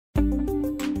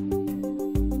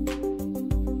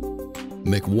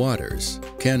McWatters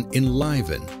can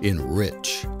enliven,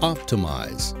 enrich,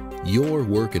 optimize your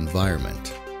work environment.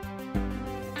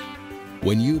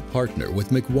 When you partner with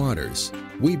McWatters,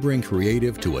 we bring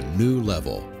creative to a new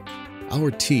level.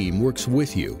 Our team works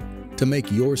with you to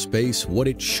make your space what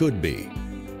it should be,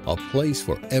 a place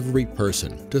for every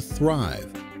person to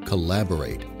thrive,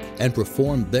 collaborate, and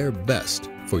perform their best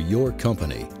for your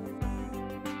company.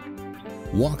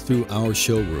 Walk through our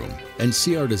showroom and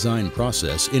see our design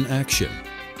process in action.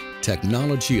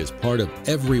 Technology is part of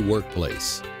every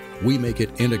workplace. We make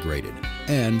it integrated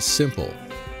and simple.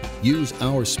 Use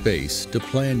our space to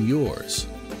plan yours.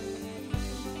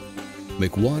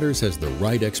 McWatters has the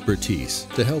right expertise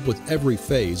to help with every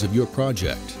phase of your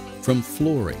project, from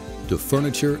flooring to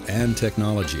furniture and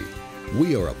technology.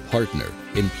 We are a partner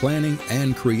in planning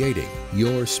and creating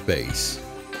your space.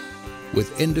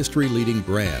 With industry-leading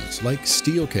brands like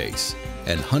Steelcase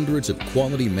and hundreds of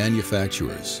quality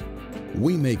manufacturers,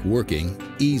 we make working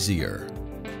easier.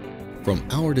 From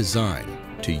our design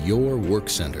to your work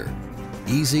center,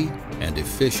 easy and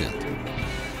efficient.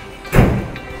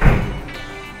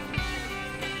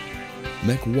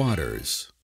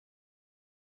 McWatters.